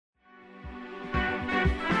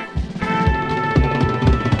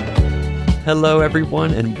Hello,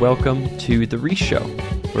 everyone, and welcome to The Reese Show,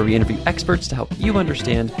 where we interview experts to help you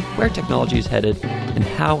understand where technology is headed and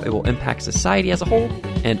how it will impact society as a whole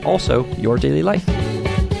and also your daily life.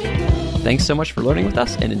 Thanks so much for learning with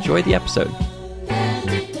us and enjoy the episode.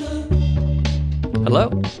 Hello.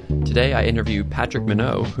 Today I interview Patrick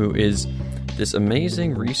Mineault, who is this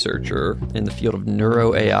amazing researcher in the field of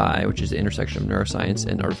NeuroAI, which is the intersection of neuroscience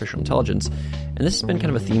and artificial intelligence. And this has been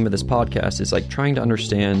kind of a theme of this podcast, is like trying to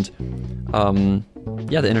understand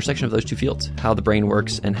the intersection of those two fields, how the brain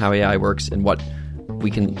works and how AI works and what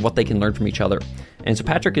they can learn from each other. And so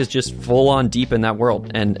Patrick is just full on deep in that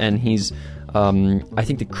world. And he's, I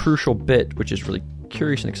think the crucial bit, which is really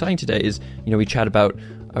curious and exciting today, is, we chat about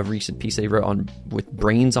a recent piece they wrote with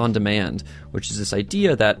Brains on Demand, which is this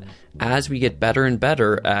idea that as we get better and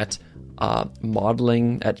better at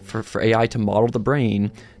modeling, for AI to model the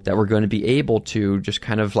brain, that we're going to be able to just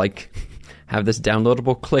kind of like have this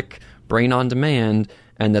downloadable click brain on demand,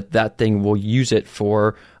 and that thing will use it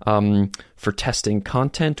for testing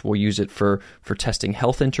content. We'll use it for testing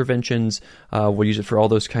health interventions. We'll use it for all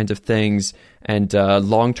those kinds of things. And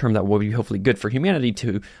long term, that will be hopefully good for humanity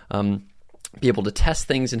to be able to test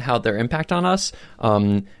things and how their impact on us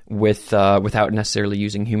without necessarily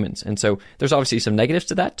using humans. And so there's obviously some negatives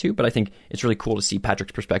to that too, but I think it's really cool to see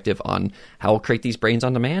Patrick's perspective on how we'll create these brains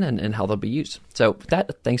on demand and how they'll be used. So with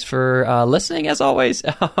that, thanks for listening as always,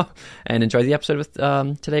 and enjoy the episode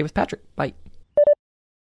today with Patrick. Bye.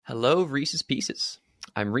 Hello, Reese's Pieces.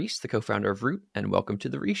 I'm Reese, the co-founder of Root, and welcome to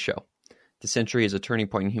The Reese Show. This century is a turning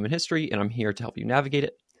point in human history, and I'm here to help you navigate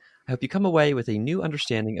it. I hope you come away with a new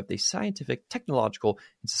understanding of the scientific, technological,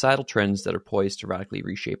 and societal trends that are poised to radically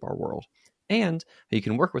reshape our world, and how you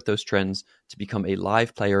can work with those trends to become a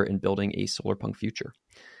live player in building a solarpunk future.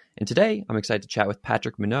 And today, I'm excited to chat with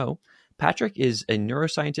Patrick Mineault. Patrick is a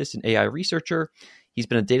neuroscientist and AI researcher. He's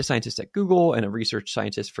been a data scientist at Google and a research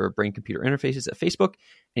scientist for brain-computer interfaces at Facebook,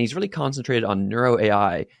 and he's really concentrated on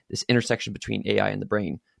NeuroAI, this intersection between AI and the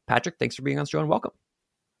brain. Patrick, thanks for being on the show and welcome.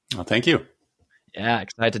 Well, thank you. Yeah,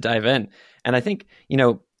 excited to dive in. And I think,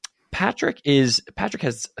 Patrick has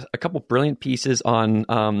a couple brilliant pieces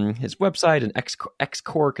on his website and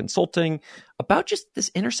X-Core Consulting about just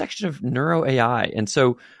this intersection of NeuroAI. And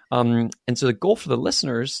so the goal for the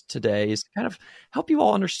listeners today is to kind of help you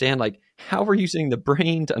all understand like how we're using the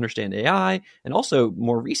brain to understand AI, and also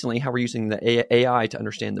more recently, how we're using the AI to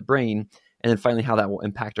understand the brain, and then finally how that will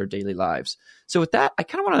impact our daily lives. So with that, I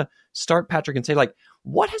kind of want to start, Patrick, and say like,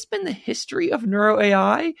 what has been the history of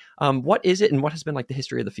NeuroAI? What is it, and what has been like the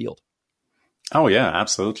history of the field? Oh, yeah,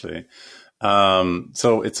 absolutely.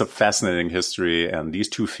 So it's a fascinating history, and these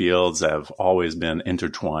two fields have always been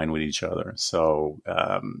intertwined with each other. So,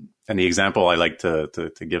 and the example I like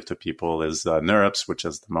to give to people is NeurIPS, which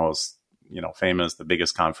is the most famous, the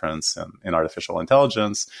biggest conference in artificial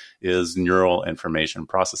intelligence, is Neural Information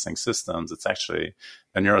Processing Systems. It's actually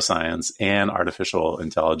a neuroscience and artificial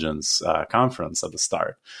intelligence conference at the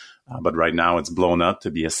start. But right now it's blown up to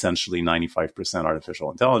be essentially 95%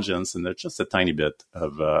 artificial intelligence, and there's just a tiny bit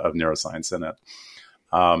of neuroscience in it.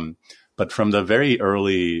 But from the very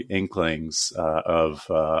early inklings of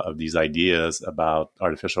these ideas about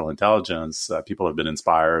artificial intelligence, people have been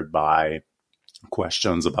inspired by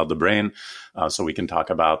questions about the brain. So we can talk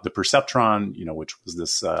about the perceptron, which was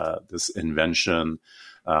this invention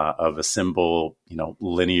of a simple,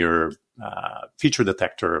 linear feature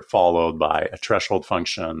detector followed by a threshold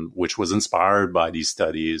function, which was inspired by these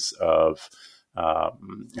studies of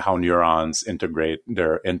how neurons integrate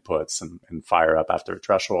their inputs and fire up after a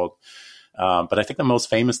threshold. But I think the most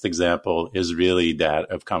famous example is really that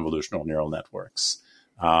of convolutional neural networks.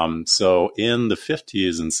 So in the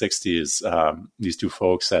 50s and 60s, these two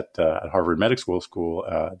folks at Harvard Medical School,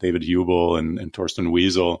 David Hubel and Torsten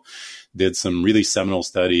Wiesel, did some really seminal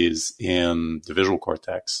studies in the visual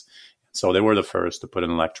cortex. So they were the first to put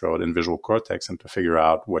an electrode in visual cortex and to figure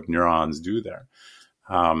out what neurons do there.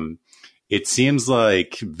 It seems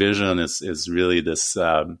like vision is really this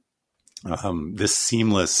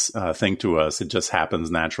seamless thing to us. It just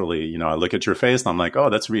happens naturally. I look at your face and I'm like, oh,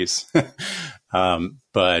 that's Reese.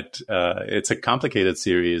 But it's a complicated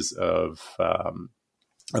series of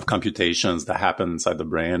computations that happen inside the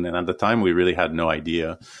brain. And at the time, we really had no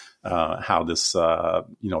idea how this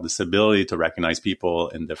ability to recognize people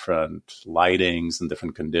in different lightings and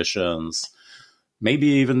different conditions, maybe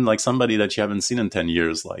even like somebody that you haven't seen in 10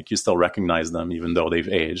 years, like you still recognize them even though they've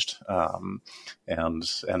aged, and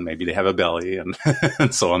maybe they have a belly and,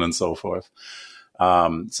 and so on and so forth.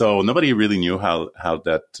 So nobody really knew how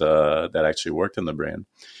that actually worked in the brain.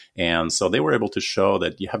 And so they were able to show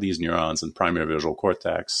that you have these neurons in primary visual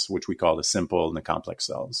cortex, which we call the simple and the complex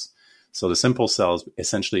cells. So the simple cells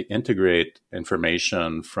essentially integrate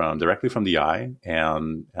information directly from the eye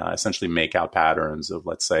and essentially make out patterns of,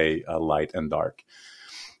 let's say, light and dark.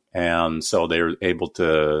 And so they're able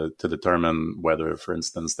to determine whether, for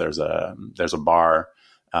instance, there's a bar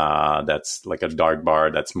that's like a dark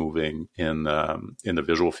bar that's moving in the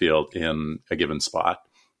visual field in a given spot.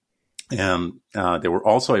 And they were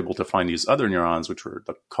also able to find these other neurons, which were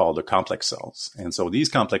called the complex cells. And so these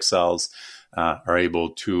complex cells are able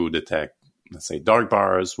to detect, let's say, dark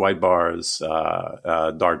bars, white bars,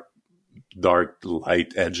 dark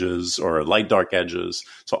light edges or light dark edges.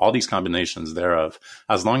 So all these combinations thereof,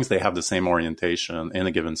 as long as they have the same orientation in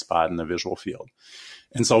a given spot in the visual field.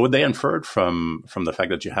 And so what they inferred from the fact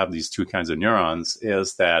that you have these two kinds of neurons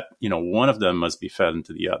is that, one of them must be fed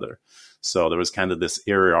into the other. So there was kind of this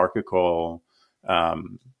hierarchical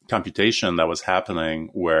computation that was happening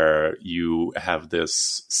where you have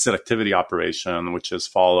this selectivity operation, which is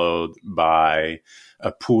followed by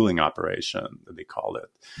a pooling operation, they call it.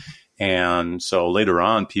 And so later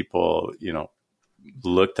on, people,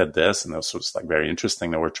 looked at this, and this was like very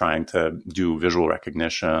interesting. They were trying to do visual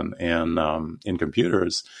recognition in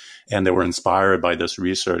computers, and they were inspired by this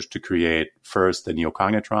research to create first the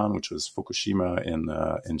neocognitron, which was Fukushima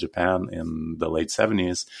in Japan in the late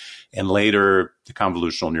 70s, and later the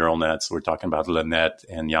convolutional neural nets. We're talking about Lynette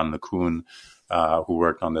and Jan LeCun, who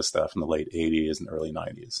worked on this stuff in the late 80s and early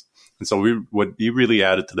 90s. And so what we really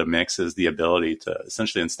added to the mix is the ability to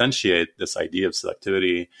essentially instantiate this idea of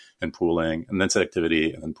selectivity and pooling, and then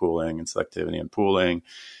selectivity and then pooling and selectivity and pooling.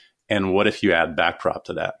 And what if you add backprop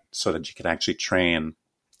to that so that you can actually train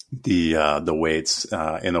the weights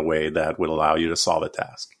in a way that would allow you to solve a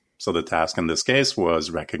task? So the task in this case was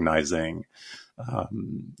recognizing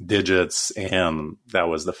digits, and that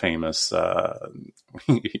was the famous,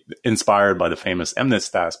 inspired by the famous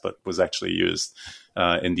MNIST task, but was actually used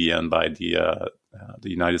in the end by the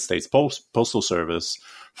United States Postal Service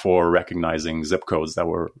for recognizing zip codes that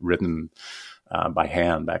were written by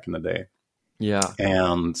hand back in the day. Yeah.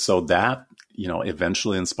 And so that,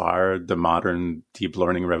 eventually inspired the modern deep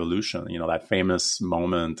learning revolution. That famous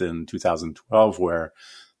moment in 2012 where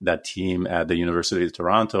that team at the University of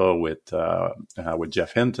Toronto with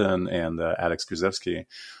Jeff Hinton and Alex Krzyzewski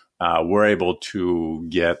were able to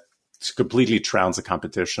completely trounce the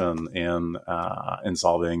competition in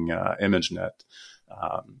solving ImageNet.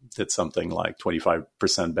 Did something like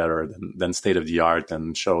 25% better than state of the art,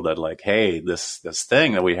 and show that, like, hey, this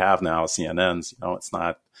thing that we have now, CNNs,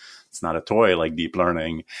 it's not a toy. Like, deep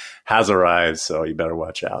learning has arrived, so you better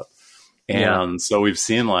watch out. And so we've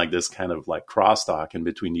seen like this kind of like crosstalk in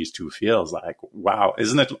between these two fields. Like, wow,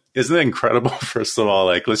 isn't it incredible? First of all,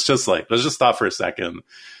 like, let's just stop for a second,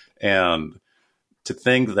 and to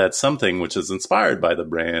think that something which is inspired by the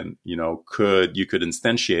brain, you could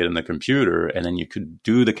instantiate in the computer, and then you could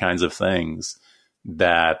do the kinds of things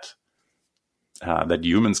that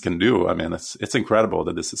humans can do. I mean, it's incredible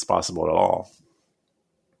that this is possible at all.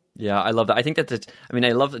 Yeah, I love that. I think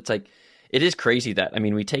I love it's like, it is crazy that,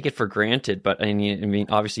 we take it for granted, but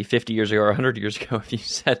obviously 50 years ago or 100 years ago, if you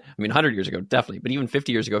said, 100 years ago, definitely, but even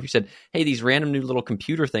 50 years ago, if you said, hey, these random new little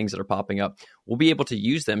computer things that are popping up, we'll be able to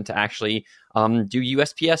use them to actually do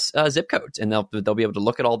USPS zip codes, and they'll be able to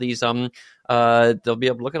look at all these,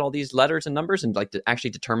 letters and numbers and like to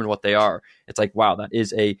actually determine what they are. It's like, wow, that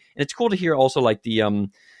is and it's cool to hear also like the,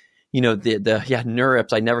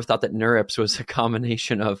 NeurIPS. I never thought that NeurIPS was a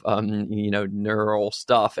combination of, neural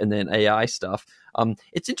stuff and then AI stuff.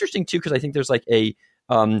 It's interesting too, because I think there's like the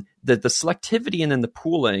selectivity and then the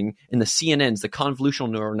pooling in the CNNs, the convolutional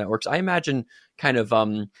neural networks. I imagine kind of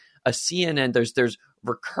a CNN, there's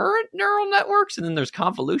recurrent neural networks and then there's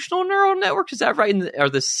convolutional neural networks. Is that right? And are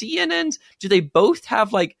the CNNs, do they both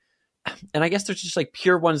have like, and I guess there's just like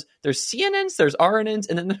pure ones. There's CNNs, there's RNNs,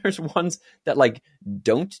 and then there's ones that like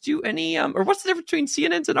don't do any. Or what's the difference between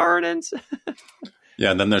CNNs and RNNs? Yeah,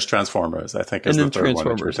 and then there's transformers, I think, is the third one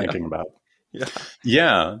that you're thinking about.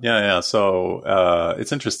 Yeah. So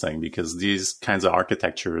it's interesting because these kinds of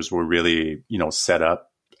architectures were really, set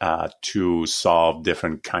up to solve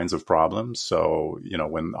different kinds of problems. So,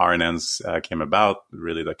 when RNNs came about,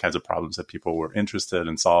 really the kinds of problems that people were interested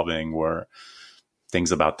in solving were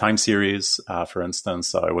things about time series, for instance.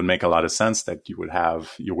 So it would make a lot of sense that you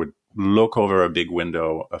would look over a big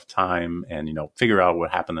window of time and, figure out what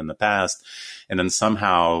happened in the past, and then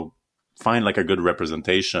somehow find like a good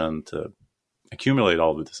representation to accumulate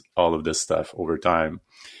all of this stuff over time,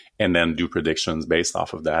 and then do predictions based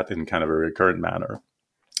off of that in kind of a recurrent manner.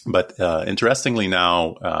 But interestingly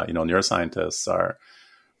now, neuroscientists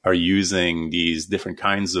are using these different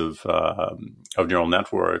kinds of neural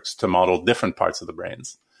networks to model different parts of the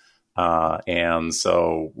brains. And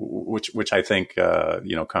so, which I think,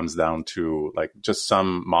 comes down to like just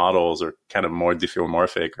some models are kind of more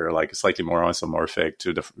diffeomorphic or like slightly more isomorphic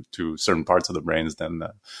to certain parts of the brains than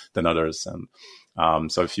others.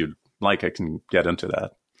 And so if you'd like, I can get into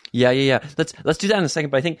that. Yeah. Let's do that in a second.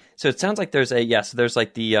 But I think so. It sounds like there's there's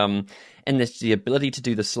like the and it's the ability to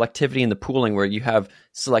do the selectivity and the pooling, where you have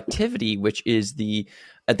selectivity, which is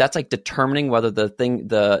that's like determining whether the thing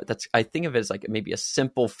that's I think of it as like maybe a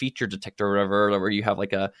simple feature detector or whatever, where you have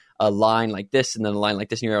like a line like this and then a line like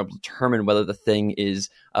this, and you're able to determine whether the thing is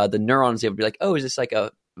the neuron is able to be like, oh, is this like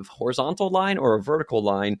a horizontal line or a vertical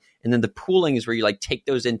line? And then the pooling is where you like take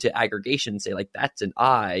those into aggregation and say like that's an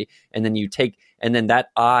eye, and then that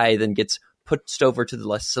eye then gets pushed over to the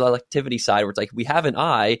selectivity side, where it's like we have an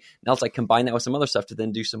eye, now it's like combine that with some other stuff to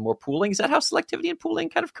then do some more pooling. Is that how selectivity and pooling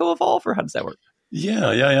kind of co-evolve, or how does that work?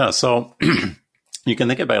 Yeah. So you can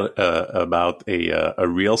think about a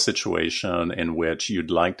real situation in which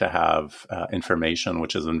you'd like to have information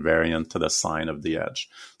which is invariant to the sign of the edge.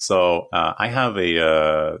 So I have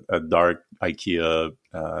a dark IKEA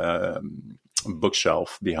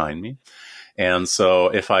bookshelf behind me. And so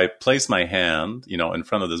if I place my hand, in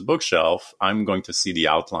front of this bookshelf, I'm going to see the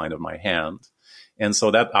outline of my hand. And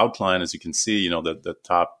so that outline, as you can see, the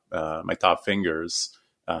top, my top fingers,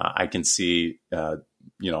 I can see, a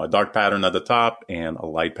dark pattern at the top and a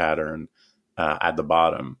light pattern at the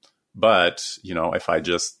bottom. But, if I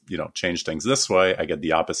just, change things this way, I get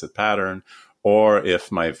the opposite pattern. Or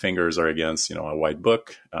if my fingers are against, a white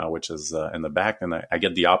book, which is in the back, then I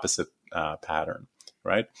get the opposite pattern,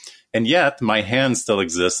 right? And yet my hand still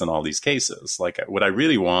exists in all these cases. Like what I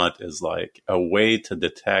really want is like a way to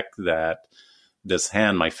detect that this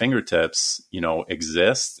hand, my fingertips,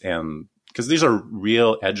 exist, and because these are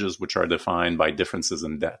real edges which are defined by differences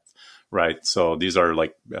in depth, right? So these are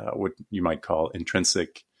like what you might call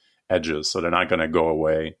intrinsic edges. So they're not going to go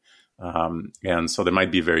away. And so they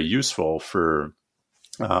might be very useful for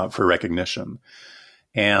recognition.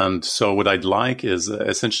 And so what I'd like is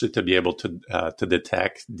essentially to be able to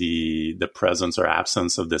detect the presence or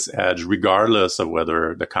absence of this edge, regardless of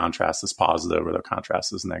whether the contrast is positive or the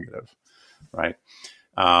contrast is negative, right?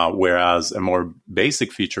 Whereas a more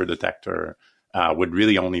basic feature detector would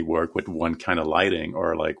really only work with one kind of lighting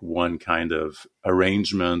or like one kind of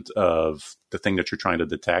arrangement of the thing that you're trying to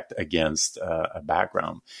detect against a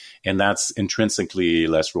background. And that's intrinsically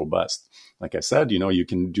less robust. Like I said, you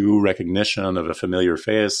can do recognition of a familiar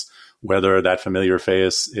face, whether that familiar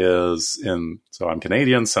face is so I'm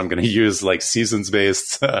Canadian, so I'm going to use like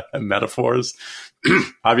seasons-based metaphors.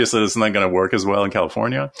 Obviously, this is not going to work as well in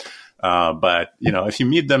California. But, if you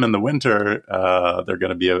meet them in the winter, they're going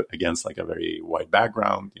to be against like a very white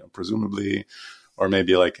background, presumably, or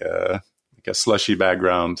maybe like a slushy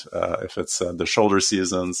background if it's the shoulder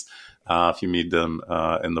seasons. If you meet them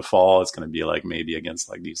in the fall, it's going to be like maybe against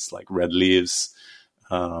like these like red leaves.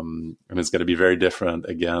 And it's going to be very different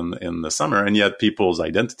again in the summer. And yet people's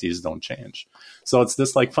identities don't change. So it's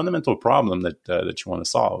this like fundamental problem that you want to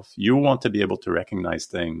solve. You want to be able to recognize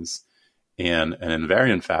things in an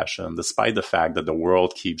invariant fashion, despite the fact that the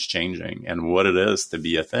world keeps changing and what it is to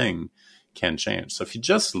be a thing can change. So if you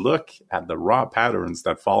just look at the raw patterns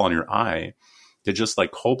that fall on your eye, they're just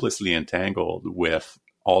like hopelessly entangled with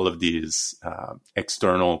all of these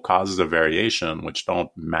external causes of variation, which don't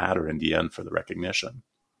matter in the end for the recognition.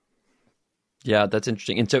 Yeah, that's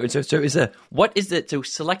interesting. And so what is it? So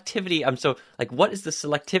selectivity. What is the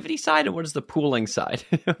selectivity side and what is the pooling side?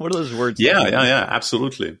 What are those words? Yeah,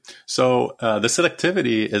 absolutely. So the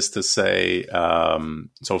selectivity is to say,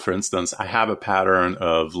 so for instance, I have a pattern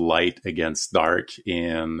of light against dark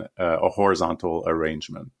in a horizontal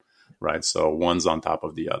arrangement, right? So one's on top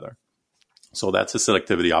of the other. So that's a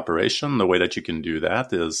selectivity operation. The way that you can do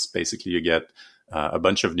that is basically you get a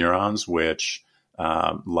bunch of neurons which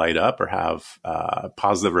light up or have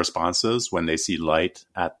positive responses when they see light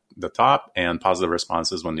at the top and positive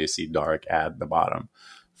responses when they see dark at the bottom,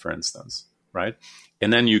 for instance, right?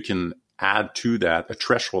 And then you can add to that a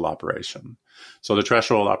threshold operation. So the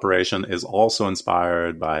threshold operation is also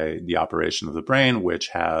inspired by the operation of the brain, which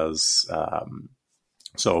has,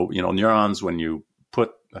 neurons, when you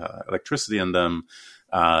put electricity in them,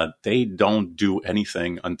 they don't do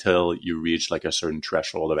anything until you reach like a certain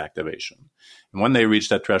threshold of activation. And when they reach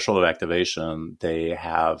that threshold of activation, they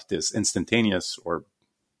have this instantaneous or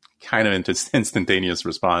kind of instantaneous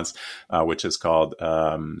response, which is called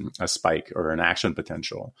a spike or an action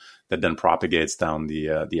potential that then propagates down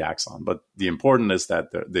the axon. But the important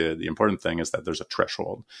thing is that there's a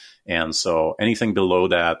threshold, and so anything below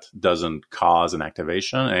that doesn't cause an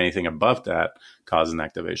activation. Anything above that causes an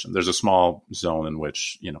activation. There's a small zone in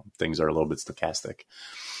which things are a little bit stochastic,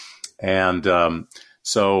 and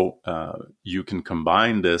so you can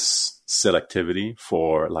combine this selectivity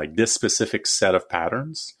for like this specific set of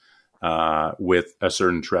patterns with a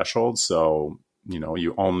certain threshold. So,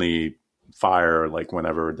 you only fire like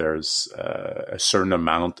whenever there's a certain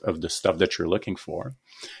amount of the stuff that you're looking for.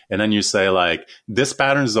 And then you say like, this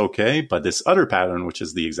pattern is okay, but this other pattern, which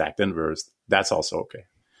is the exact inverse, that's also okay,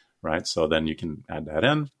 right? So then you can add that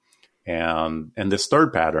in. And this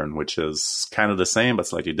third pattern, which is kind of the same but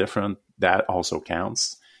slightly different, that also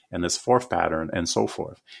counts. And this fourth pattern, and so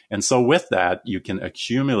forth. And so with that, you can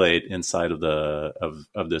accumulate inside of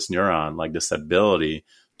this neuron like this ability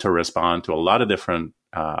to respond to a lot of different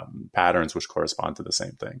patterns which correspond to the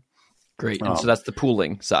same thing. Great. And so that's the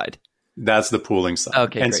pooling side. That's the pooling side.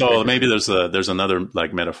 Okay. And great, so great. maybe there's another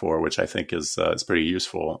like metaphor which I think is pretty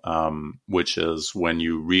useful, which is when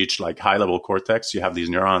you reach like high level cortex, you have these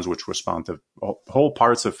neurons which respond to whole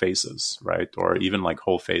parts of faces, right, or even like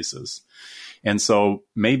whole faces. And so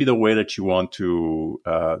maybe the way that you want to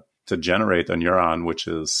generate a neuron, which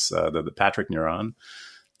is the Patrick neuron,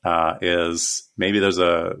 is maybe there's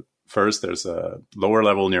a lower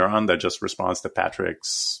level neuron that just responds to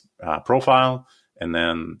Patrick's profile, and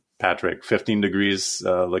then Patrick 15 degrees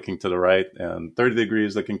looking to the right, and 30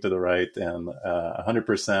 degrees looking to the right, and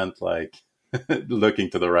 100% like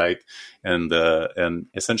looking to the right, and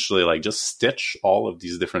essentially like just stitch all of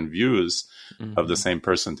these different views of the same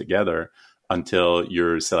person together until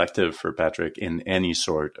you're selective for Patrick in any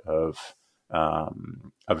sort of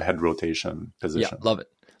head rotation position. Yeah, love it.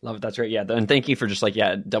 Love it. That's great. Yeah. And thank you for just like,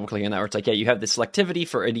 double clicking on that where it's like, you have this selectivity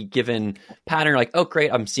for any given pattern. Like, oh,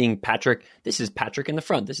 great. I'm seeing Patrick. This is Patrick in the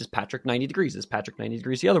front. This is Patrick 90 degrees. This is Patrick 90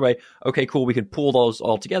 degrees the other way. Okay, cool. We can pull those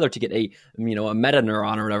all together to get a meta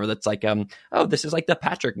neuron or whatever. That's like, oh, this is like the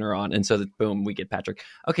Patrick neuron. And so that boom, we get Patrick.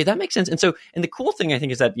 Okay. That makes sense. And so, and the cool thing I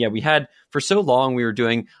think is that, we had for so long, we were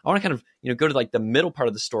doing, I want to kind of, go to like the middle part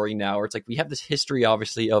of the story now where it's like, we have this history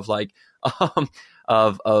obviously of like,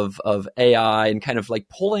 of AI and kind of like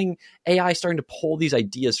pulling AI, starting to pull these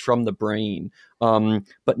ideas from the brain.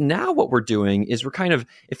 But now what we're doing is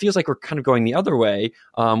it feels like we're kind of going the other way,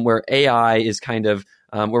 where AI is kind of,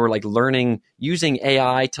 where we're like using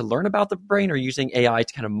AI to learn about the brain or using AI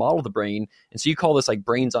to kind of model the brain. And so you call this like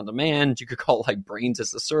brains on demand. You could call it like brains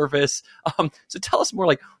as a service. So tell us more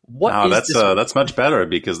like that's much better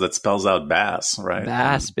because that spells out BAS, right?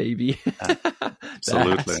 BAS, baby.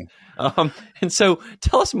 Absolutely. And so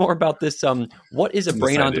tell us more about this. What is a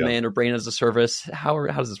brain on demand or brain as a service? How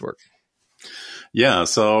does this work? Yeah.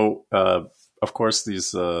 So, of course, these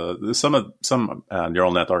some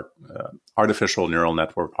neural network, artificial neural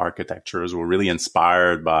network architectures were really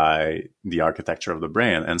inspired by the architecture of the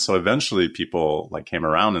brain, and so eventually people like came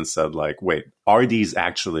around and said like, wait, are these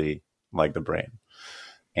actually like the brain?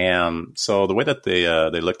 And so the way that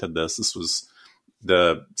they looked at this was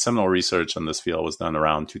the seminal research in this field was done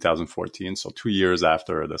around 2014, so 2 years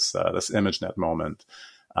after this ImageNet moment.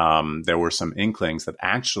 There were some inklings that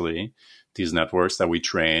actually these networks that we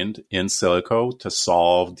trained in silico to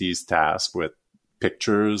solve these tasks with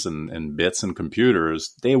pictures and bits and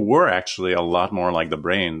computers, they were actually a lot more like the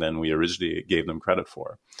brain than we originally gave them credit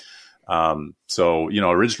for. So,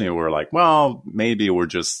 originally we were like, well, maybe we're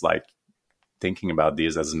just like thinking about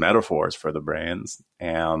these as metaphors for the brains.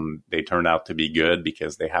 And they turned out to be good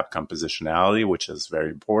because they have compositionality, which is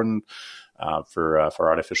very important for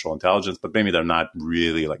artificial intelligence, but maybe they're not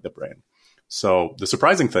really like the brain. So the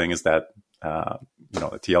surprising thing is that, the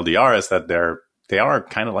TLDR is that they are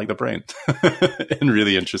kind of like the brain in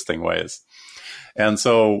really interesting ways. And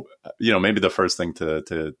so, maybe the first thing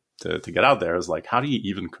to get out there is like, how do you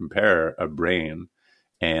even compare a brain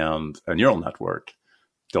and a neural network?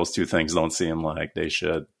 Those two things don't seem like they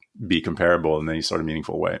should be comparable in any sort of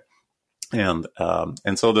meaningful way. And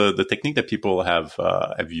so the technique that people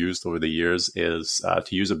have used over the years is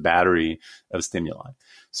to use a battery of stimuli.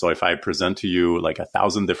 So if I present to you like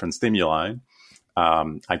 1,000 different stimuli,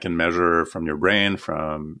 I can measure from your brain,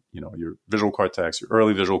 from your visual cortex, your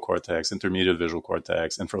early visual cortex, intermediate visual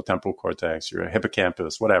cortex, infratemporal cortex, your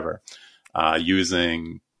hippocampus, whatever,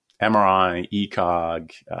 using MRI,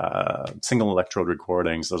 ECOG, single electrode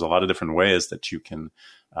recordings. There's a lot of different ways that you can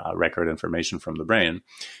record information from the brain.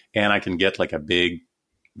 And I can get like a big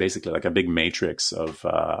basically like a big matrix of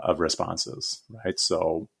responses, right?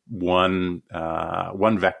 So one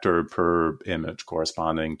vector per image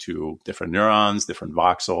corresponding to different neurons, different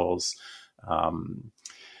voxels,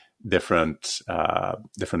 different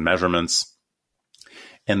measurements.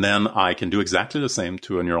 And then I can do exactly the same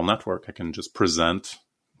to a neural network. I can just present,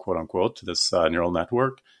 quote unquote, to this neural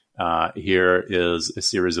network. Here is a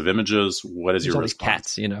series of images. What is your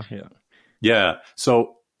response? Cats, Yeah. Yeah.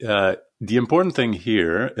 So the important thing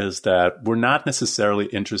here is that we're not necessarily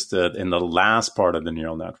interested in the last part of the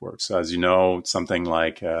neural network. So as you know, something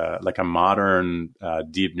like a modern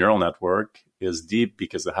deep neural network is deep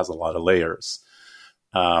because it has a lot of layers.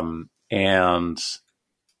 And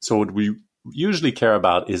so what we usually care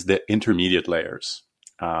about is the intermediate layers.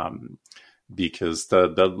 Because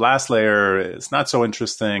the last layer is not so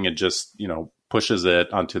interesting. It just, pushes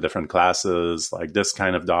it onto different classes, like this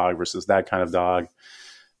kind of dog versus that kind of dog.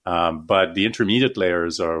 But the intermediate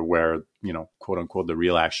layers are where, quote unquote, the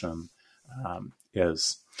real action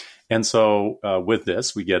is. And so with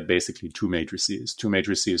this, we get basically two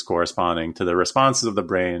matrices corresponding to the responses of the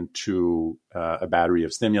brain to a battery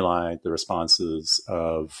of stimuli, the responses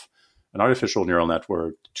of an artificial neural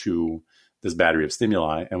network to this battery of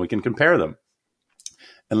stimuli, and we can compare them.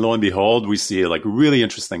 And lo and behold, we see like really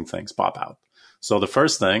interesting things pop out. So the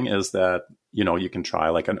first thing is that, you can try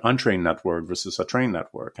like an untrained network versus a trained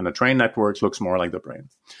network. And a trained network looks more like the brain.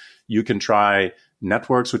 You can try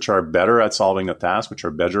networks which are better at solving the task, which are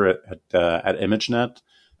better at ImageNet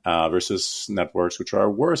versus networks which are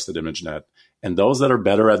worse at ImageNet. And those that are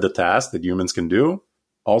better at the task that humans can do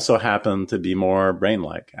also happen to be more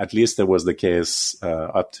brain-like. At least it was the case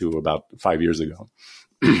up to about 5 years ago.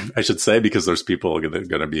 I should say, because there's people that are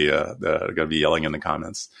going to be yelling in the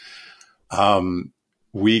comments.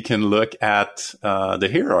 We can look at the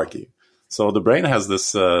hierarchy. So the brain has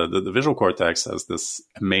this, the visual cortex has this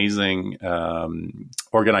amazing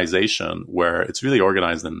organization where it's really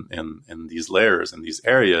organized in these layers and these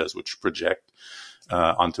areas which project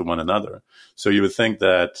onto one another. So you would think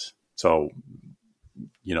that,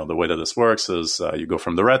 the way that this works is you go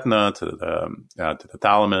from the retina to the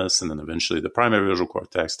thalamus, and then eventually the primary visual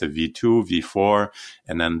cortex to V2, V4,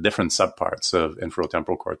 and then different subparts of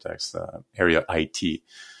inferotemporal cortex, area IT.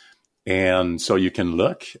 And so you can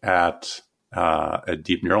look at a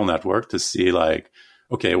deep neural network to see like,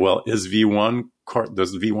 okay, well, does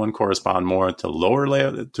V1 correspond more to lower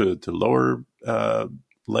layer to lower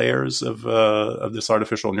layers of this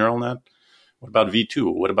artificial neural net? What about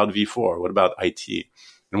V2? What about V4? What about IT?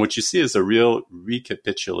 And what you see is a real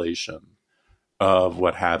recapitulation of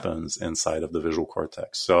what happens inside of the visual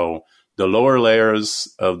cortex. So the lower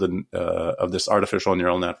layers of this artificial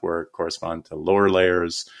neural network correspond to lower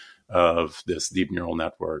layers of this deep neural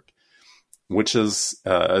network, which is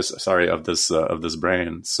of this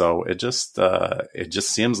brain. So it just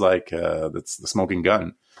seems like it's the smoking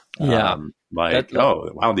gun. Yeah.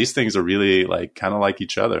 Wow, these things are really like kind of like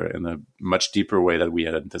each other in a much deeper way that we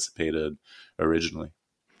had anticipated originally.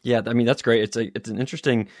 Yeah, I mean, that's great. It's an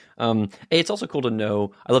interesting. It's also cool to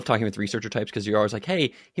know. I love talking with researcher types because you're always like,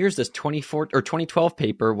 hey, here's this 2012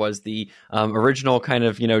 paper was the original kind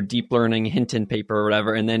of deep learning Hinton paper or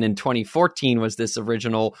whatever, and then in 2014 was this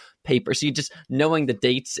original paper. So you just knowing the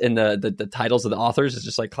dates and the titles of the authors is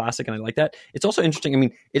just like classic, and I like that. It's also interesting. I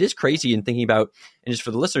mean, it is crazy in thinking about, and just for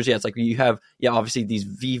the listeners, it's like you have obviously these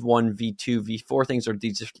V1, V2, V4 things are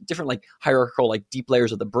these different like hierarchical like deep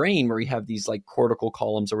layers of the brain where you have these like cortical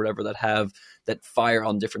columns or whatever that fire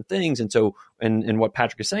on different things. And so, and what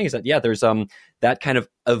Patrick is saying is that, there's that kind of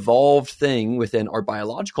evolved thing within our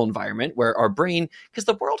biological environment where our brain, because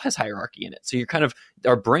the world has hierarchy in it. So you're kind of,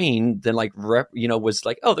 our brain then like, was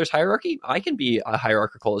like, oh, there's hierarchy. I can be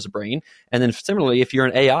hierarchical as a brain. And then similarly, if you're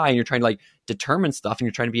an AI and you're trying to like determine stuff and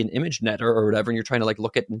you're trying to be an image netter or whatever, and you're trying to like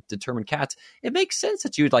look at and determine cats, it makes sense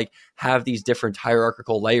that you would like have these different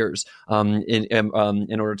hierarchical layers in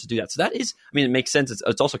order to do that. So that is, I mean, it makes sense.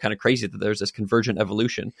 It's also kind of crazy that there's this convergent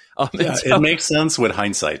evolution. It makes sense with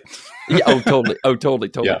hindsight. Yeah. Oh, totally.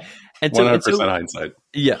 Yeah. And 100% hindsight.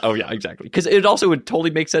 Yeah. Oh, yeah, exactly. Because it also would totally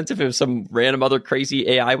make sense if it was some random other crazy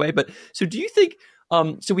AI way. But so do you think,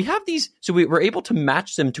 so we have these, so we were able to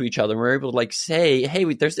match them to each other. We're able to like say,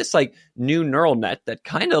 hey, there's this like new neural net that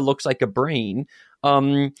kind of looks like a brain.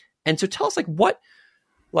 And so tell us like what,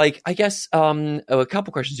 like, I guess, a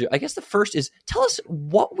couple questions here. I guess the first is tell us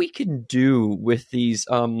what we can do with these,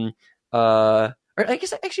 or I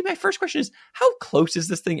guess actually my first question is how close is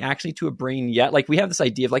this thing actually to a brain yet? Like we have this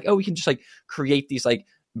idea of like, oh, we can just like create these like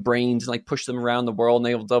brains and like push them around the world,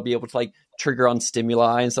 and they'll be able to like trigger on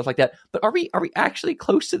stimuli and stuff like that. But are we actually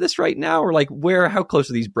close to this right now, or like how close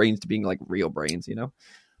are these brains to being like real brains?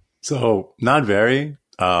 So not very,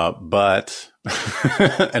 but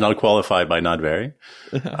and I'll qualify by not very.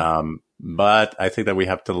 But I think that we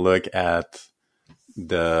have to look at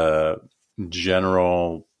the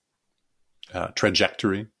general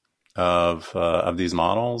trajectory of these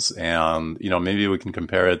models, and maybe we can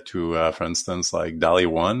compare it to, for instance, like DALL-E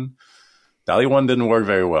 1. DALL-E 1 didn't work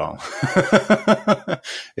very well.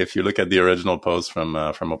 If you look at the original post from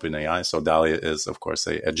OpenAI, so DALL-E is of course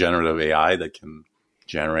a generative AI that can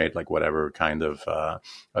generate like whatever kind of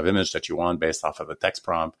image that you want based off of a text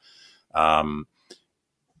prompt.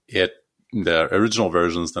 The original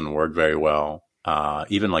versions didn't work very well.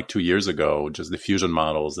 Even like 2 years ago, just the fusion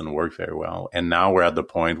models didn't work very well. And now we're at the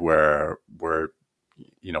point where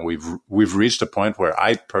we've reached a point where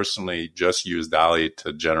I personally just use DALL-E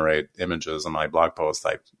to generate images on my blog post.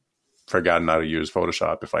 I've forgotten how to use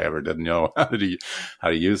Photoshop if I ever did know how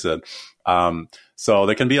to use it. So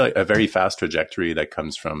there can be a very fast trajectory that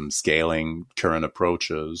comes from scaling current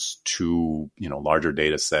approaches to, larger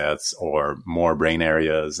data sets or more brain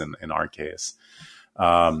areas in our case.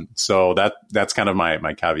 So that's kind of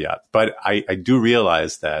my caveat. But I do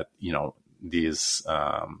realize that, these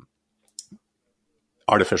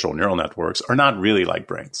artificial neural networks are not really like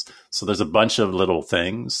brains. So there's a bunch of little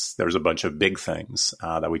things. There's a bunch of big things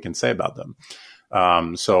that we can say about them.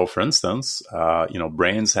 So for instance,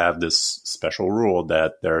 brains have this special rule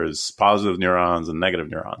that there's positive neurons and negative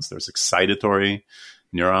neurons. There's excitatory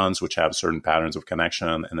neurons, which have certain patterns of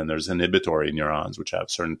connection, and then there's inhibitory neurons, which have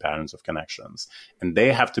certain patterns of connections. And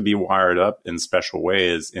they have to be wired up in special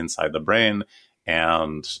ways inside the brain.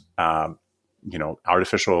 And,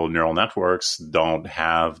 artificial neural networks don't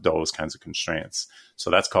have those kinds of constraints.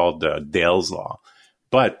 So that's called Dale's law.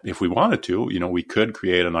 But if we wanted to, we could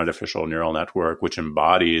create an artificial neural network which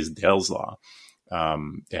embodies Dale's law.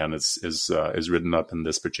 And is written up in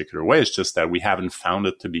this particular way. It's just that we haven't found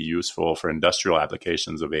it to be useful for industrial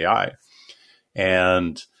applications of AI.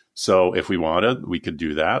 And so if we wanted, we could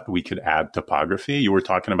do that. We could add topography. You were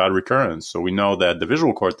talking about recurrence. So we know that the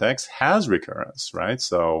visual cortex has recurrence, right?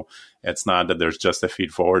 So it's not that there's just a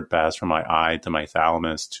feed-forward pass from my eye to my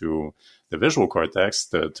thalamus to the visual cortex,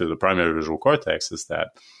 to the primary visual cortex, is that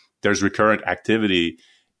there's recurrent activity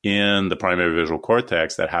in the primary visual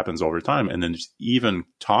cortex that happens over time. And then there's even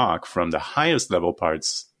talk from the highest level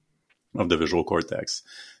parts of the visual cortex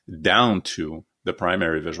down to the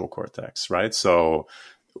primary visual cortex, right? So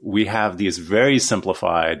we have these very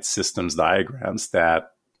simplified systems diagrams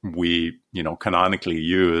that we, canonically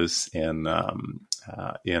use in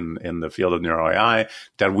the field of NeuroAI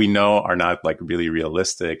that we know are not like really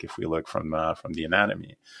realistic if we look from the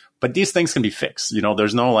anatomy. But these things can be fixed.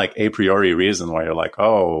 There's no like a priori reason why you're like,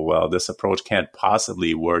 oh, well, this approach can't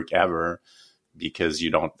possibly work ever because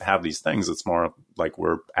you don't have these things. It's more like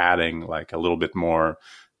we're adding like a little bit more,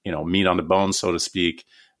 meat on the bone, so to speak,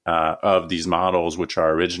 of these models, which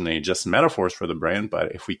are originally just metaphors for the brain.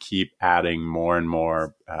 But if we keep adding more and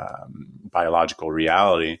more biological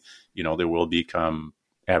reality, they will become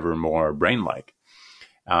ever more brain-like.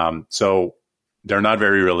 So they're not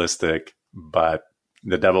very realistic, but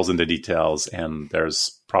the devil's in the details. And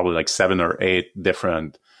there's probably like 7 or 8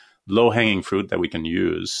 different low-hanging fruit that we can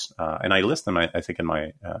use. And I list them, I think, in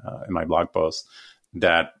my blog post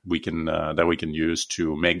that we can use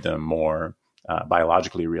to make them more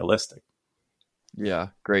biologically realistic. Yeah,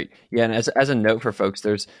 great. Yeah, and as a note for folks,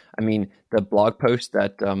 the blog post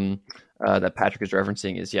that that Patrick is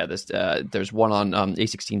referencing is there's one on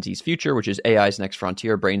A16Z's future, which is AI's next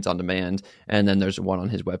frontier, brains on demand, and then there's one on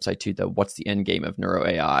his website too, the what's the end game of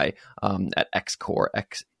NeuroAI at xcorr.net.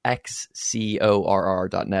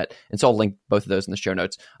 And so I'll link both of those in the show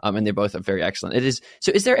notes, and they both are very excellent. It is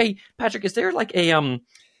so. Is there like a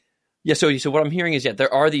So what I'm hearing is,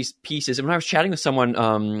 there are these pieces. And when I was chatting with someone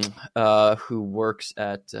who works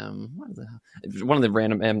at one of the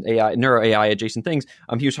random AI, NeuroAI adjacent things,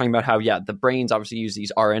 he was talking about how, the brains obviously use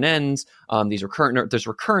these RNNs. There's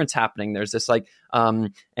recurrence happening. There's this I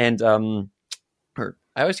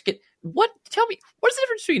always get, tell me, what is the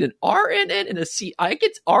difference between an RNN and a C? I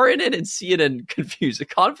get RNN and CNN confused. A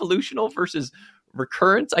convolutional versus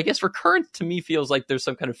recurrence. I guess recurrence to me feels like there's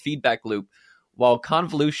some kind of feedback loop. While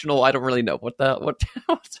convolutional, I don't really know what's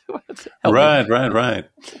right.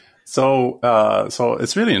 So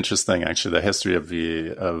it's really interesting, actually, the history of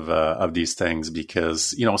these things,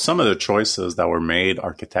 because some of the choices that were made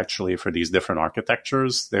architecturally for these different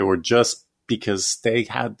architectures, they were just because they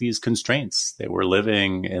had these constraints. They were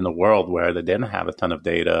living in a world where they didn't have a ton of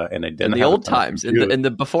data, and they didn't in the have old times, in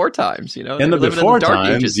the before times, in the before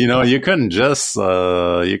times, you couldn't just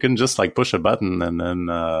like push a button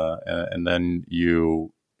and then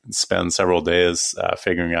you spend several days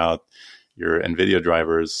figuring out your NVIDIA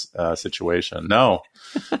drivers situation. No,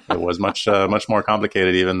 it was much more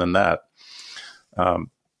complicated even than that.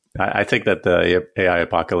 I think that the AI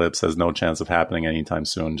apocalypse has no chance of happening anytime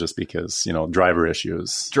soon, just because driver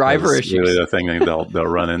issues. Really the thing that they'll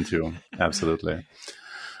run into. Absolutely.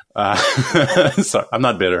 So I'm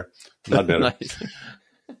not bitter. Nice.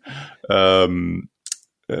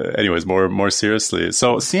 Anyways, more seriously.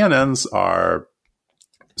 So CNNs are.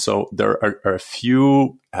 So there are a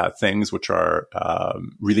few things which are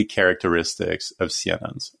really characteristics of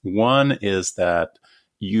CNNs. One is that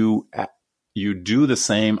you do the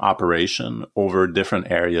same operation over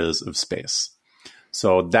different areas of space.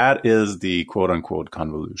 So that is the quote unquote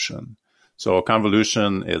convolution. So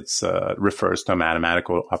convolution, refers to a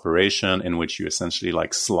mathematical operation in which you essentially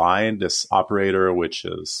like slide this operator, which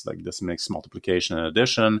is like this mixed multiplication and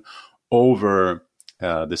addition, over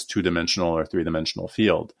this 2-dimensional or 3-dimensional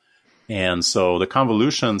field. And so the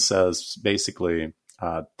convolution says basically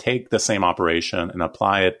take the same operation and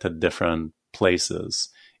apply it to different places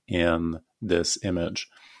in this image.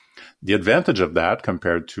 The advantage of that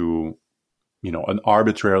compared to an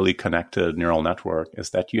arbitrarily connected neural network is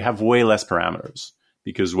that you have way less parameters,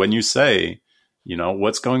 because when you say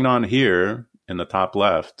what's going on here in the top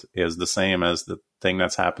left is the same as the thing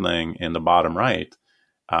that's happening in the bottom right,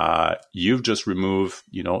 you've just removed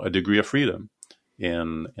a degree of freedom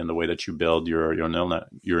in the way that you build your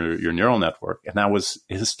neural network. And that was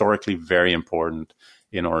historically very important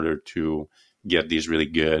in order to get these really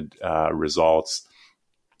good results.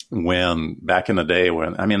 When back in the day,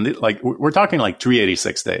 we're talking like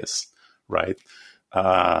 386 days, right?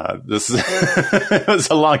 This it was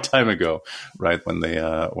a long time ago, right? When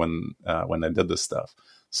they did this stuff.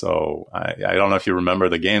 So I don't know if you remember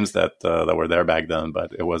the games that were there back then,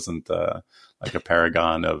 but it wasn't like a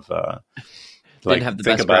paragon of. Didn't have the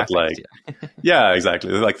best graphics, yeah,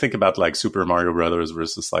 exactly. Like think about like Super Mario Brothers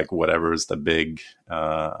versus like whatever is the big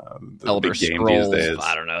Elder big game Scrolls, these days.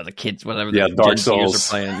 I don't know, the kids, whatever. Yeah, the Dark Gen Zers Souls are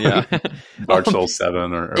playing. Yeah, Dark Souls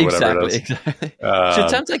 7 or whatever it is. Exactly. So it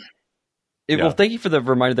sounds like. Well, thank you for the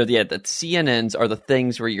reminder there. Yeah, that CNNs are the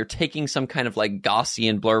things where you're taking some kind of like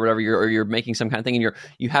Gaussian blur, whatever, or you're making some kind of thing, and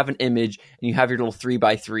you have an image, and you have your little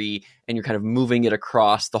 3x3, and you're kind of moving it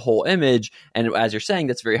across the whole image. And as you're saying,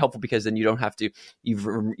 that's very helpful, because then you don't have to.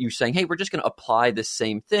 You're saying, hey, we're just going to apply this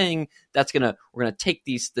same thing. We're gonna take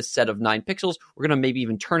this set of 9 pixels. We're gonna maybe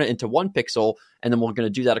even turn it into 1 pixel, and then we're going to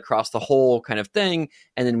do that across the whole kind of thing.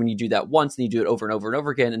 And then when you do that once, then you do it over and over and over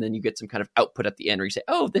again, and then you get some kind of output at the end where you say,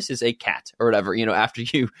 oh, this is a cat or whatever, after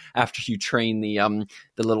you train the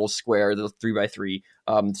little square, the 3x3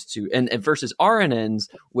 and versus RNNs,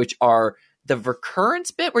 which are the recurrence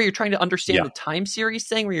bit where you're trying to understand the time series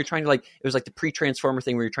thing, where you're trying to it was like the pre-transformer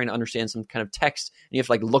thing where you're trying to understand some kind of text, and you have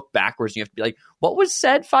to like look backwards, and you have to be like, what was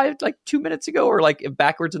said 2 minutes ago, or like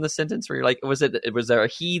backwards in the sentence, where you're like, was there a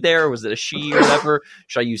he there, or was it a she, or whatever?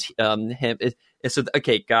 Should I use him? So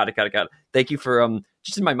okay, got it. Thank you for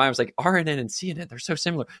just in my mind I was like RNN and CNN, they're so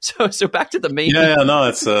similar. So back to the main. No,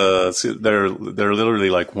 it's they're literally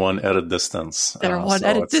like one edit distance. They're one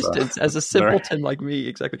edit distance as a simpleton like me,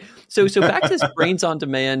 exactly. So back to this brains on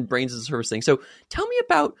demand, brains as a service thing. So tell me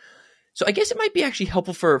about. So I guess it might be actually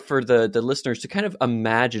helpful for the listeners to kind of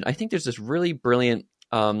imagine. I think there's this really brilliant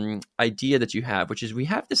idea that you have, which is we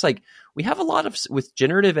have a lot of, with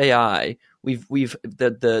generative AI,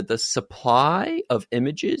 the supply of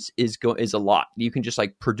images is a lot. You can just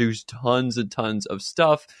like produce tons and tons of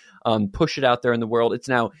stuff, push it out there in the world. It's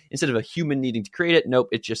now, instead of a human needing to create it, nope,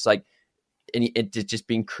 it's just like it's just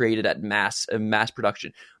being created at mass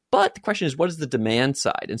production. But the question is, what is the demand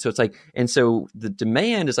side? And so it's like, the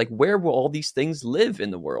demand is like, where will all these things live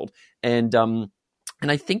in the world? And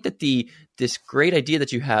I think that this great idea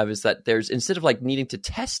that you have is that there's, instead of like needing to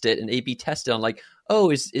test it and A/B test it on like, oh,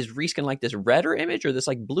 is Reese gonna like this redder image or this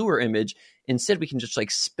like bluer image? Instead, we can just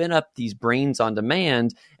like spin up these brains on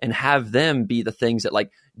demand and have them be the things that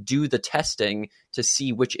like do the testing to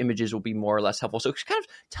see which images will be more or less helpful. So kind of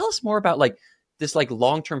tell us more about like this like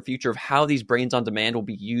long-term future of how these brains on demand will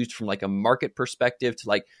be used from like a market perspective to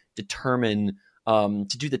like determine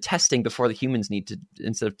to do the testing before the humans need to,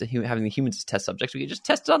 instead of having the humans as test subjects, we can just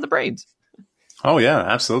test it on the brains. Oh yeah,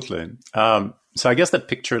 absolutely. So I guess the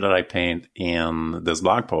picture that I paint in this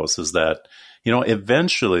blog post is that,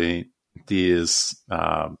 eventually these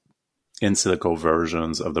in silico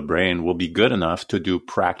versions of the brain will be good enough to do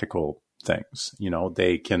practical things.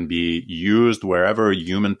 They can be used wherever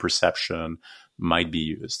human perception might be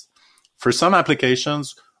used. For some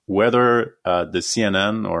applications, whether the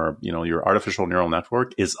CNN or your artificial neural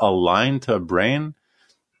network is aligned to a brain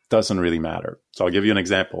doesn't really matter. So I'll give you an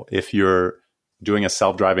example. If you're doing a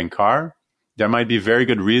self-driving car, there might be very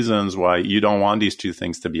good reasons why you don't want these two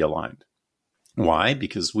things to be aligned. Why?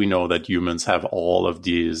 Because we know that humans have all of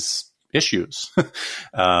these issues,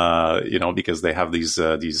 because they have these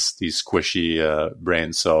squishy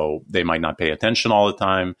brains, so they might not pay attention all the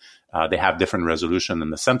time. They have different resolution in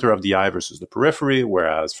the center of the eye versus the periphery,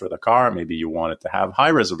 whereas for the car, maybe you want it to have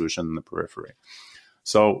high resolution in the periphery.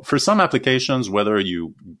 So for some applications, whether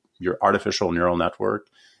your artificial neural network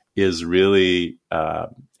is really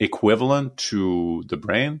equivalent to the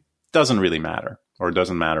brain doesn't really matter, or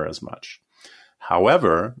doesn't matter as much.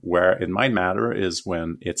 However, where it might matter is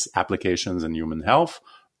when it's applications in human health,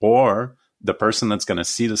 or the person that's going to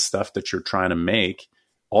see the stuff that you're trying to make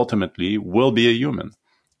ultimately will be a human,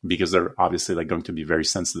 because they're obviously going to be very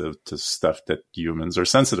sensitive to stuff that humans are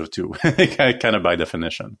sensitive to, kind of by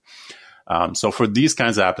definition. So for these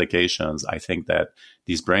kinds of applications, I think that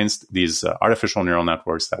these artificial neural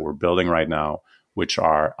networks that we're building right now, which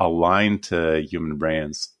are aligned to human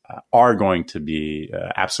brains, are going to be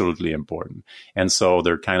absolutely important. And so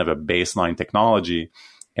they're kind of a baseline technology.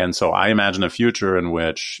 And so I imagine a future in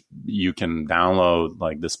which you can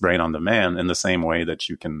download this brain on demand in the same way that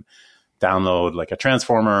you can download a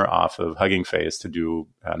transformer off of Hugging Face to do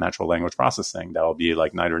natural language processing. That'll be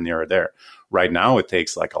neither near or there. Right now, it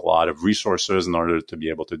takes a lot of resources in order to be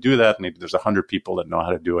able to do that. Maybe there's 100 people that know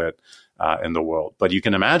how to do it in the world. But you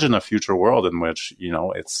can imagine a future world in which,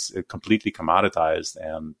 it's completely commoditized,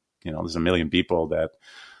 and, there's a million people that,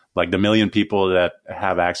 the million people that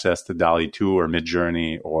have access to DALL-E 2 or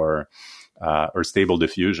Midjourney or Stable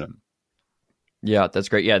Diffusion. Yeah, that's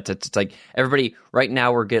great. Yeah, it's everybody right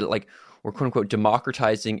now we're quote unquote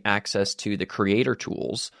democratizing access to the creator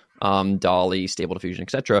tools, DALL-E, Stable Diffusion,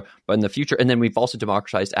 etc. But in the future, and then we've also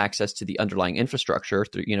democratized access to the underlying infrastructure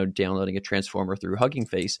through downloading a transformer through Hugging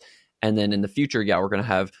Face. And then in the future, we're going to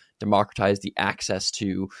have democratized the access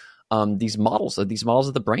to these models of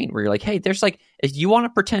the brain, where you're hey, there's if you want to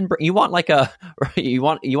pretend you want you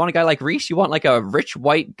want a guy like Reese, you want a rich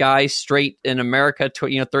white guy straight in America,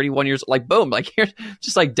 31 years, boom, here's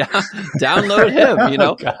just download him,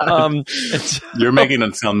 You're making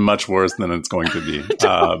it sound much worse than it's going to be,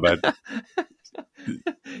 but.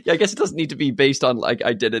 Yeah, I guess it doesn't need to be based on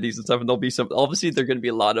identities and stuff, and there'll be obviously there are going to be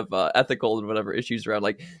a lot of ethical and whatever issues around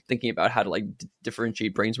thinking about how to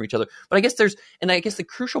differentiate brains from each other. But I guess the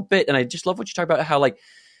crucial bit, and I just love what you talk about, how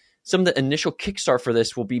some of the initial kickstart for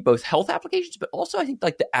this will be both health applications, but also I think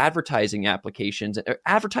the advertising applications,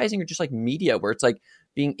 advertising or just media, where it's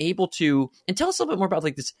being able to, and tell us a little bit more about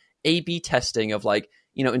this A/B testing of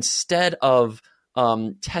instead of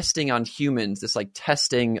testing on humans, this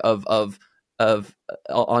testing of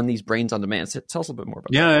on these brains on demand. So tell us a little bit more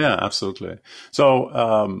about that. Yeah, absolutely.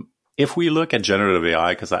 So if we look at generative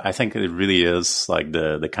AI, because I think it really is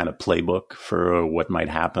the kind of playbook for what might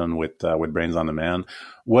happen with brains on demand,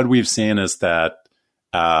 what we've seen is that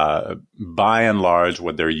by and large,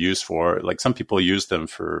 what they're used for, some people use them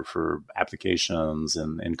for applications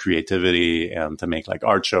and creativity and to make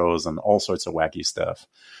art shows and all sorts of wacky stuff.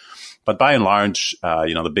 But by and large,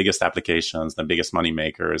 the biggest applications, the biggest money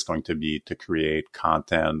maker is going to be to create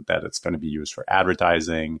content that it's going to be used for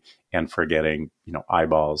advertising and for getting,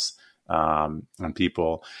 eyeballs on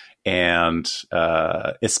people. And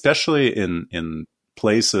especially in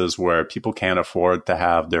places where people can't afford to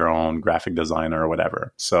have their own graphic designer or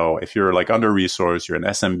whatever. So if you're under-resourced, you're an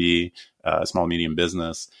SMB, small, medium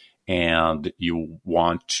business, and you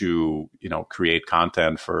want to, create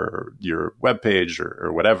content for your webpage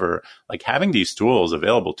or whatever, having these tools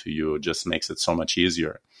available to you just makes it so much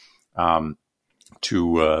easier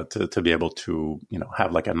to be able to,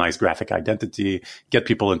 have a nice graphic identity, get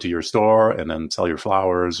people into your store, and then sell your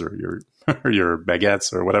flowers or your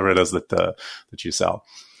baguettes or whatever it is that you sell.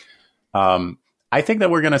 I think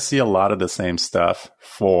that we're going to see a lot of the same stuff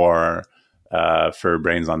for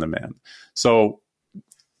brains on demand. So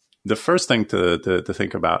the first thing to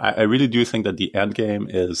think about, I really do think that the end game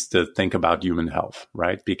is to think about human health,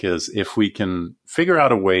 right? Because if we can figure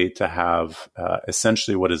out a way to have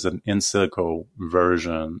essentially what is an in silico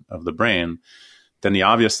version of the brain, then the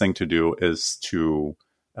obvious thing to do is to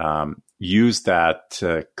use that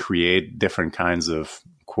to create different kinds of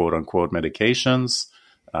quote unquote medications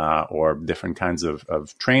or different kinds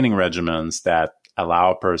of training regimens that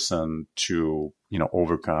allow a person to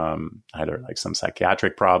overcome either some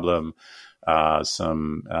psychiatric problem,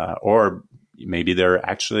 or maybe they're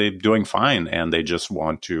actually doing fine and they just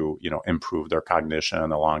want to, improve their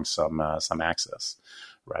cognition along some axis,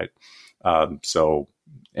 right? So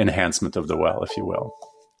enhancement of the well, if you will.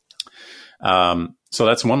 So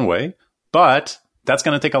that's one way, but that's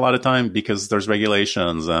going to take a lot of time because there's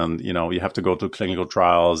regulations and, you have to go through clinical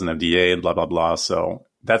trials and FDA and blah, blah, blah. So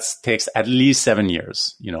that takes at least 7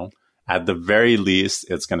 years, at the very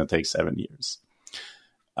least, it's going to take 7 years.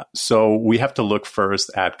 So we have to look first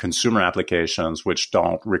at consumer applications, which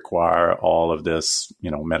don't require all of this,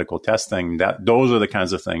 medical testing. Those are the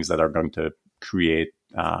kinds of things that are going to create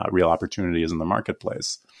real opportunities in the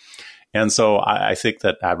marketplace. And so I think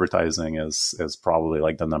that advertising is probably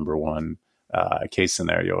like the number one case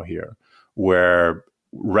scenario here, where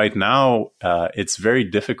right now it's very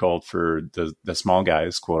difficult for the small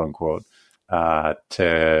guys, quote unquote,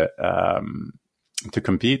 to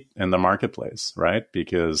compete in the marketplace, right?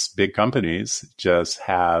 Because big companies just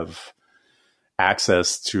have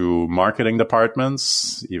access to marketing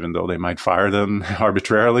departments, even though they might fire them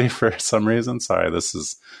arbitrarily for some reason. Sorry, this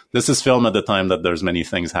is filmed at the time that there's many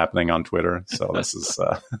things happening on Twitter, so this is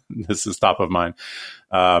top of mind.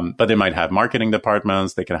 But they might have marketing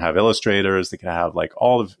departments. They can have illustrators. They can have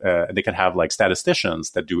they can have like statisticians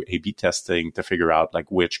that do A/B testing to figure out like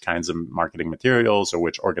which kinds of marketing materials or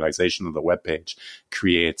which organization of the web page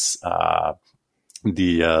creates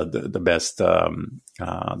the best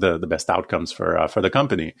outcomes for the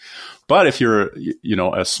company. But if you're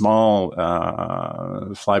a small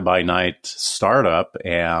fly by night startup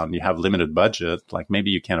and you have limited budget, like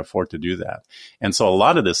maybe you can't afford to do that. And so a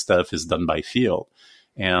lot of this stuff is done by field.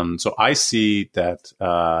 And so I see that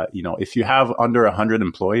if you have under 100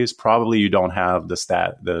 employees, probably you don't have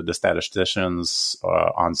the statisticians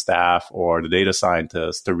on staff or the data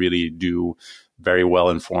scientists to really do very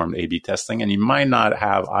well-informed A/B testing, and you might not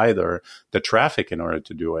have either the traffic in order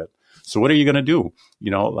to do it. So what are you going to do?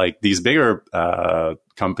 Like these bigger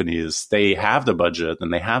companies, they have the budget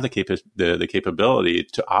and they have the capability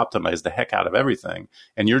to optimize the heck out of everything,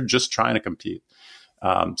 and you're just trying to compete.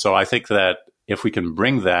 So I think that if we can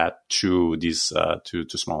bring that to these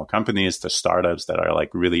to small companies, to startups that are like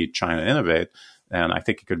really trying to innovate, and I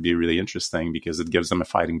think it could be really interesting because it gives them a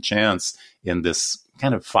fighting chance in this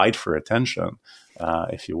kind of fight for attention,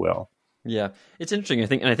 if you will. Yeah, it's interesting. I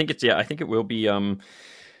think it will be.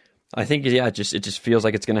 It just feels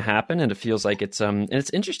like it's going to happen, and it feels like it's and it's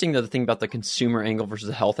interesting though, the thing about the consumer angle versus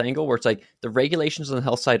the health angle, where it's like the regulations on the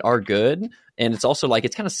health side are good, and it's also like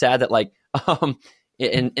it's kind of sad that like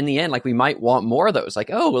in the end, like we might want more of those. Like,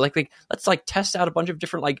 let's like test out a bunch of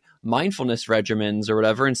different like mindfulness regimens or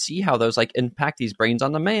whatever, and see how those like impact these brains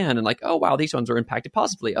on demand. And like, oh wow, these ones are impacted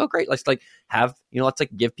positively. Oh great, let's like have let's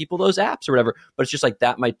like give people those apps or whatever. But it's just like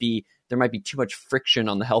there might be too much friction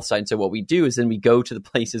on the health side. And so what we do is then we go to the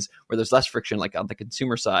places where there's less friction, like on the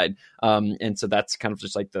consumer side. And so that's kind of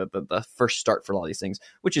just like the first start for a lot of these things,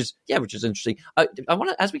 which is interesting. I want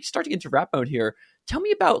to, as we start to get into wrap mode here, tell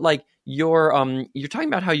me about like your, you're talking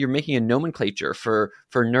about how you're making a nomenclature for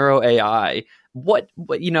NeuroAI. What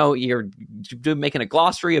you're making a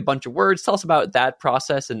glossary, a bunch of words. Tell us about that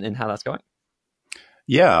process and how that's going.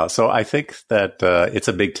 Yeah. So I think that it's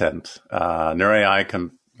a big tent.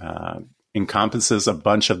 NeuroAI encompasses a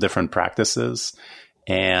bunch of different practices,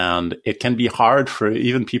 and it can be hard for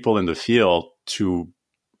even people in the field to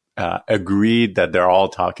agree that they're all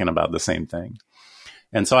talking about the same thing.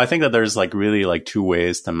 And so I think that there's like really like two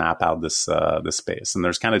ways to map out this space, and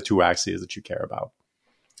there's kind of two axes that you care about.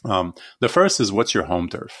 The first is, what's your home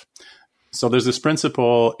turf? So there's this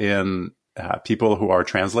principle in people who are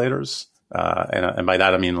translators, and by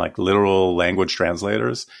that I mean like literal language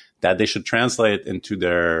translators, that they should translate into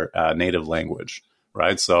their native language,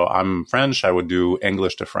 right? So I'm French, I would do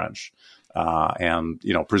English to French. And,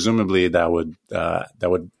 presumably that would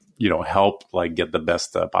help like get the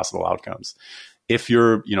best possible outcomes. If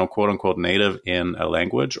you're, quote unquote native in a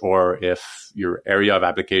language, or if your area of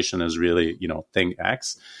application is really, thing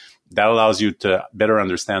X, that allows you to better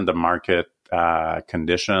understand the market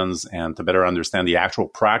conditions and to better understand the actual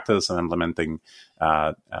practice of implementing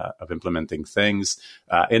things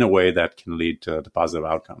in a way that can lead to positive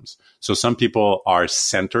outcomes. So some people are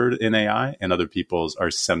centered in AI, and other people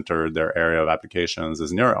are centered, their area of applications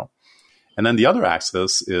is neuro. And then the other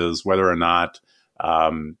axis is whether or not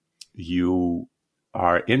you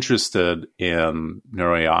are interested in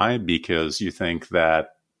NeuroAI because you think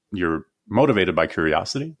that you're motivated by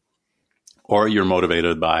curiosity, or you're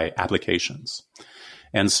motivated by applications.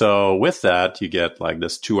 And so with that, you get like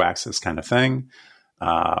this two-axis kind of thing,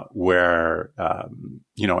 where,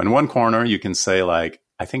 in one corner, you can say like,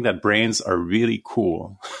 I think that brains are really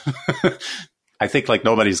cool. I think like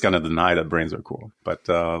nobody's going to deny that brains are cool, but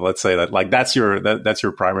let's say that like that's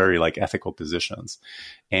your primary like ethical positions.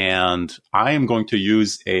 And I am going to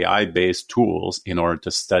use AI based tools in order to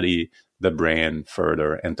study the brain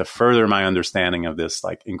further and to further my understanding of this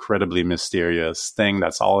like incredibly mysterious thing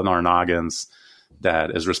that's all in our noggins,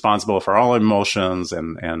 that is responsible for all emotions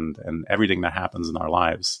and everything that happens in our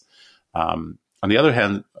lives. On the other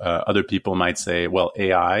hand, other people might say, well,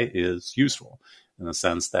 AI is useful in the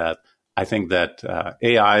sense that I think that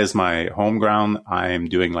AI is my home ground. I'm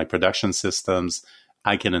doing like production systems.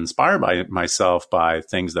 I can inspire myself by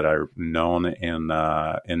things that are known in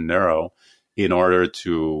neuro in order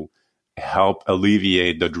to help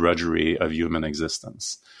alleviate the drudgery of human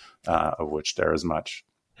existence, of which there is much.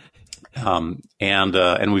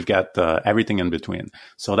 And we've got everything in between.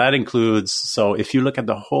 So that includes, so if you look at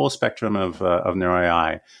the whole spectrum of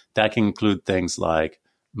NeuroAI, that can include things like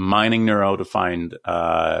mining neuro to find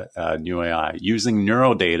new AI, using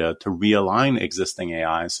neuro data to realign existing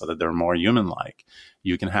AI so that they're more human-like.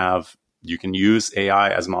 You can use AI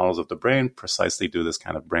as models of the brain, precisely do this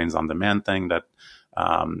kind of brains on demand thing that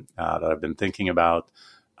I've been thinking about.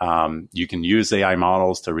 You can use AI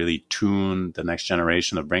models to really tune the next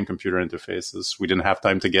generation of brain-computer interfaces. We didn't have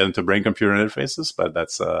time to get into brain-computer interfaces, but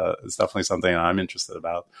it's definitely something I'm interested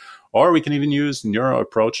about. Or we can even use neuro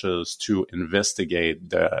approaches to investigate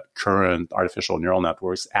the current artificial neural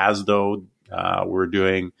networks as though we're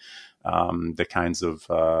doing the kinds of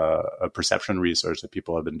perception research that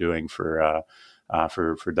people have been doing for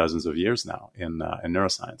dozens of years now in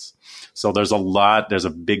neuroscience. So there's a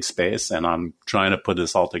big space, and I'm trying to put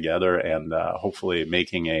this all together and hopefully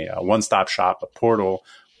making a one-stop shop, a portal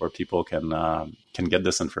where people can get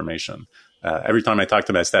this information. Every time I talk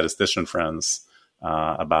to my statistician friends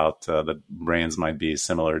about that brains might be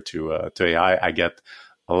similar to AI, I get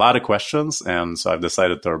a lot of questions, and so I've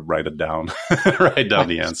decided to write it down, write down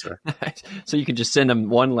the answer. So you can just send them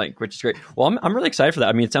one link, which is great. Well, I'm really excited for that.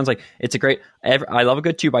 I mean, it sounds like it's a great. I love a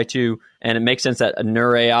good 2x2, and it makes sense that a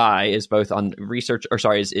NeuroAI is both on research, or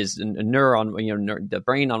sorry, is a neuron, the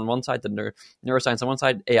brain on one side, the neuroscience on one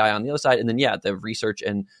side, AI on the other side, and then the research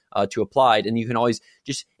and to applied. And you can always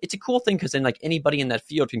just, it's a cool thing because then like anybody in that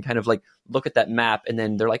field can kind of like look at that map, and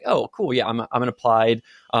then they're like, oh, cool, yeah, I'm an applied.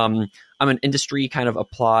 I'm an industry kind of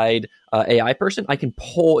applied AI person. I can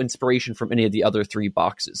pull inspiration from any of the other three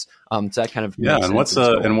boxes. So that kind of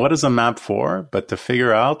and what is a map for? But to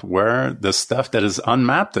figure out where the stuff that is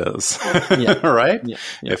unmapped is, right? Yeah.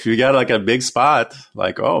 If you got like a big spot,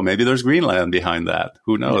 like maybe there's Greenland behind that.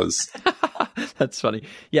 Who knows? That's funny.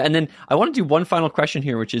 Yeah, and then I want to do one final question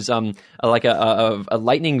here, which is like a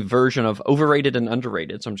lightning version of overrated and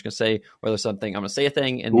underrated. So I'm just going to say whether something, I'm going to say a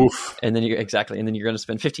thing, and then you're going to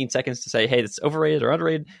spend 15 seconds to say, hey, that's overrated or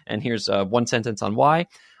underrated, and here's one sentence on why.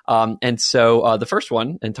 And so the first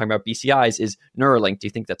one, and talking about BCIs, is Neuralink. Do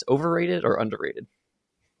you think that's overrated or underrated?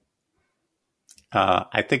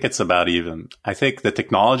 I think it's about even. I think the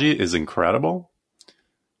technology is incredible.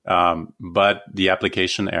 But the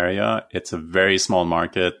application area, it's a very small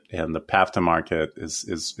market, and the path to market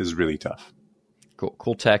is really tough.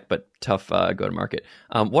 Cool tech, but tough go to market.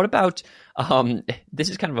 What about this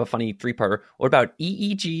is kind of a funny three-parter. What about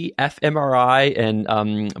EEG, fMRI,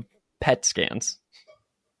 and PET scans?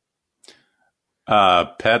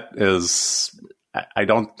 PET is. I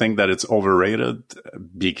don't think that it's overrated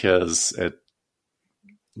because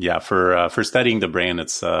for studying the brain,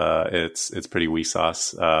 it's pretty weak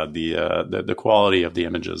sauce. The quality of the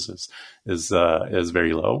images is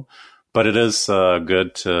very low, but it is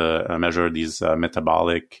good to measure these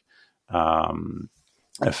metabolic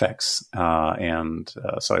effects, and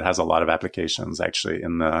so it has a lot of applications actually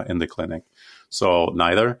in the clinic. So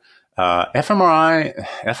neither.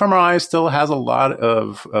 fMRI still has a lot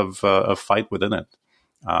of fight within it.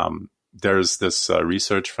 There's this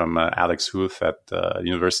research from Alex Huth at the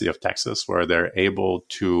University of Texas where they're able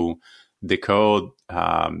to decode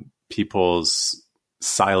people's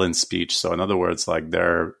silent speech. So in other words, like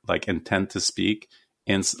their like intent to speak,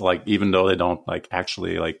 like even though they don't like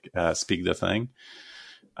actually like speak the thing,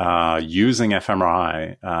 using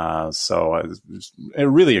fMRI. So it's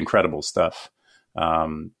really incredible stuff.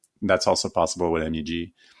 That's also possible with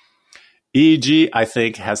MEG. EEG, I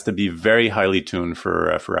think, has to be very highly tuned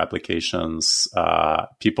for applications.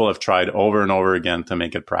 People have tried over and over again to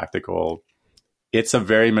make it practical. It's a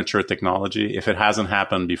very mature technology. If it hasn't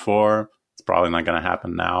happened before, it's probably not going to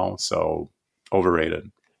happen now. So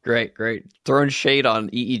overrated. Great. Throwing shade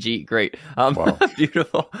on EEG. Great. Wow.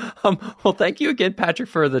 Beautiful. Well, thank you again, Patrick,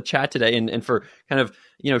 for the chat today and for kind of,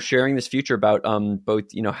 sharing this future about both,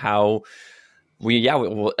 how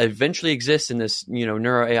will eventually exist in this,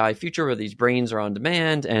 neuro AI future where these brains are on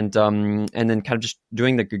demand, and then kind of just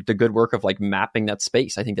doing the good work of like mapping that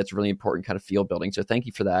space. I think that's really important kind of field building. So thank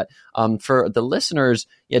you for that. For the listeners,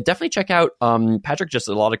 definitely check out Patrick. Just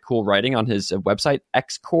a lot of cool writing on his website,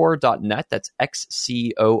 xcorr.net. That's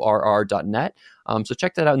xcorr.net. So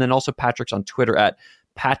check that out. And then also Patrick's on Twitter at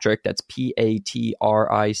Patrick, that's Patrick,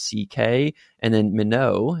 and then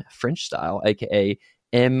Mineault, French style, aka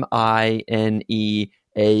Mineault,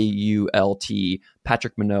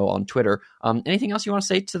 Patrick Mineault on Twitter. Anything else you want to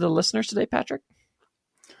say to the listeners today, Patrick?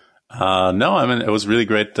 No, I mean, it was really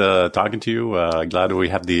great talking to you. Glad we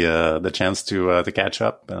had the chance to catch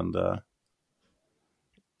up, and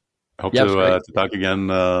hope to talk again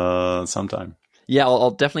sometime. Yeah, I'll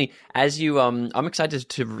definitely, as you, I'm excited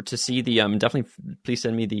to see the, definitely please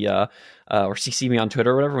send me the, or CC me on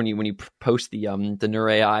Twitter or whatever when you post the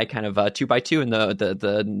NeuroAI kind of 2x2 and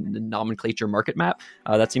the nomenclature market map.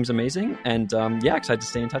 That seems amazing. And excited to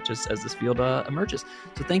stay in touch as this field emerges.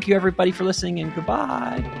 So thank you everybody for listening, and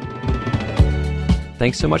goodbye.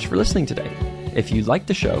 Thanks so much for listening today. If you liked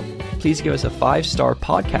the show, please give us a 5-star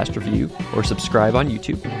podcast review or subscribe on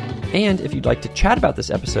YouTube. And if you'd like to chat about this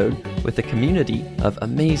episode with a community of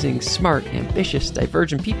amazing, smart, ambitious,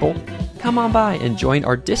 divergent people, come on by and join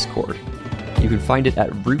our Discord. You can find it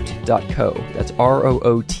at root.co. That's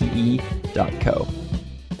ROOTE.co.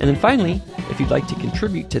 And then finally, if you'd like to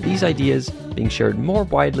contribute to these ideas being shared more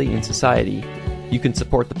widely in society, you can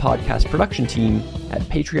support the podcast production team at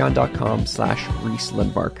patreon.com/Rhys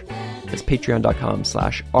Lindmark. That's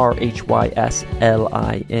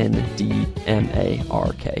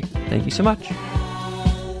patreon.com/RHYSLINDMARK. Thank you so much.